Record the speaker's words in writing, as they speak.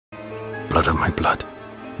blood of my blood,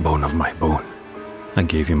 bone of my bone. I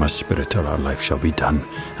gave you my spirit till our life shall be done,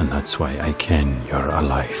 and that's why I ken you're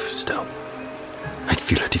alive still. I'd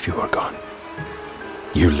feel it if you were gone.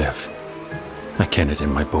 You live. I ken it in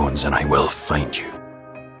my bones, and I will find you.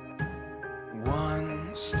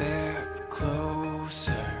 One step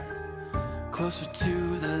closer, closer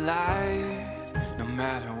to the light. No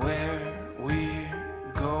matter where we're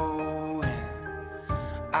going,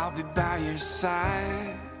 I'll be by your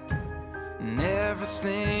side. And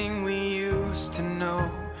everything we used to know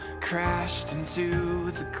crashed into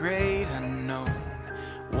the great unknown.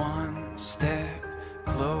 One step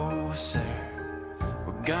closer,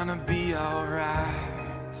 we're gonna be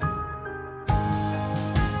alright.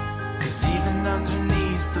 'Cause even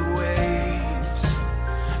underneath the waves,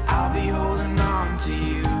 I'll be holding on to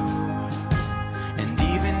you. And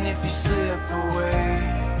even if you slip away,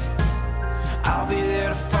 I'll be there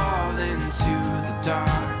to fall into the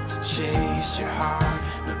dark, to chase your heart.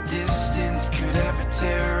 No distance could ever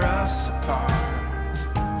tear us apart.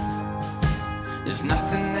 There's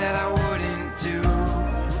nothing that I wouldn't do.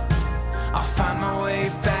 I'll find my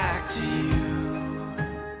way back to you.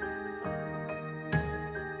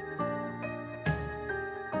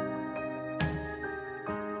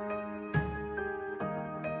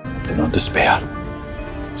 Do not despair.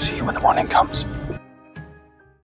 See you when the morning comes.